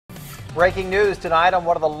Breaking news tonight on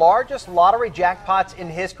one of the largest lottery jackpots in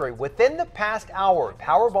history. Within the past hour,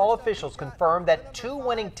 Powerball officials confirmed that 2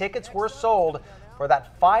 winning tickets were sold for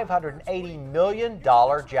that $580 million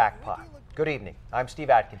jackpot. Good evening. I'm Steve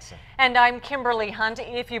Atkinson. And I'm Kimberly Hunt.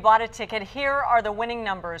 If you bought a ticket, here are the winning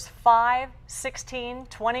numbers: 5, 16,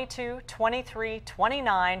 22, 23,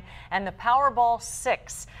 29, and the Powerball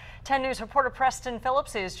 6. 10 News reporter Preston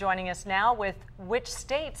Phillips is joining us now with which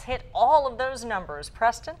states hit all of those numbers.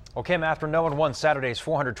 Preston? Well, Kim, after no one won Saturday's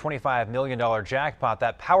 $425 million jackpot,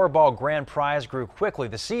 that Powerball grand prize grew quickly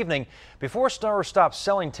this evening. Before stores stopped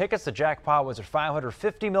selling tickets, the jackpot was at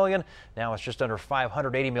 $550 million. Now it's just under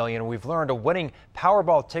 $580 million. We've learned a winning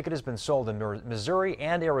Powerball ticket has been sold in Missouri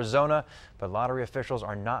and Arizona, but lottery officials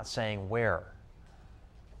are not saying where.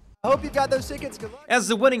 I hope you got those tickets. Good luck. As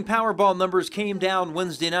the winning Powerball numbers came down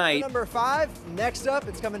Wednesday night, Number 5, next up,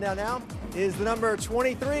 it's coming down now, is the number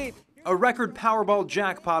 23. a record Powerball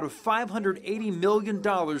jackpot of $580 million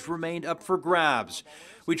remained up for grabs.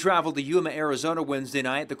 We traveled to Yuma, Arizona Wednesday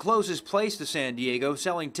night, the closest place to San Diego,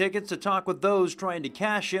 selling tickets to talk with those trying to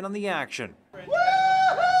cash in on the action.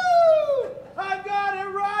 Woo-hoo! I got it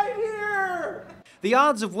right here! The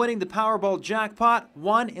odds of winning the Powerball jackpot,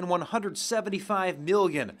 1 in 175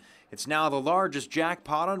 million. It's now the largest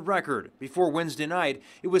jackpot on record. Before Wednesday night,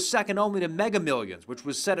 it was second only to Mega Millions, which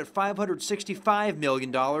was set at $565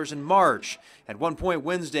 million in March. At one point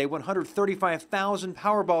Wednesday, 135,000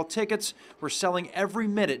 Powerball tickets were selling every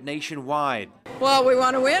minute nationwide. Well, we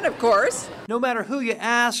want to win, of course. No matter who you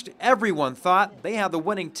asked, everyone thought they had the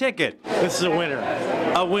winning ticket. This is a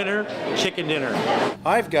winner, chicken dinner.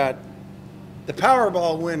 I've got the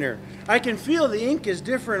Powerball winner. I can feel the ink is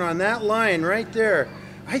different on that line right there.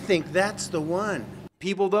 I think that's the one.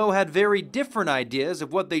 People, though, had very different ideas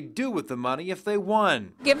of what they'd do with the money if they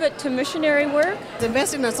won. Give it to missionary work.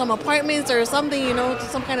 Investing in some apartments or something, you know,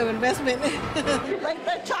 some kind of investment. Like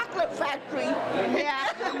the chocolate factory. Yeah.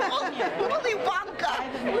 Willy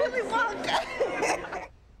Wonka. Willy Wonka.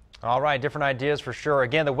 All right, different ideas for sure.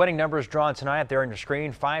 Again, the winning numbers drawn tonight, they're on your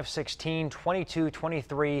screen: 5, 16, 22,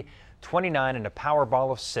 23, 29, and a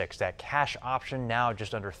Powerball of 6. That cash option now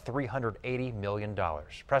just under $380 million.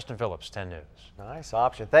 Preston Phillips, 10 News. Nice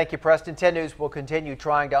option. Thank you, Preston. 10 News will continue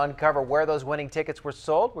trying to uncover where those winning tickets were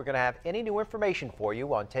sold. We're going to have any new information for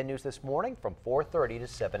you on 10 News this morning from 4:30 to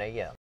 7 a.m.